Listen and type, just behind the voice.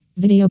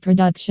Video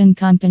production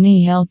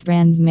company help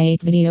brands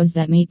make videos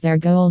that meet their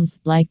goals,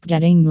 like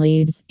getting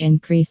leads,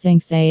 increasing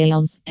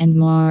sales, and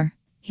more.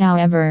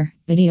 However,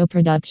 video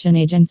production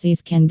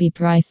agencies can be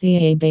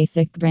pricey. A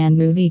basic brand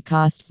movie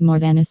costs more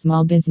than a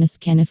small business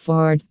can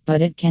afford,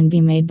 but it can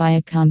be made by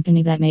a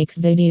company that makes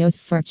videos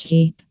for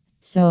cheap.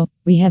 So,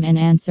 we have an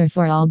answer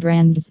for all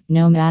brands,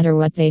 no matter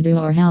what they do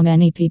or how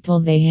many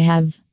people they have.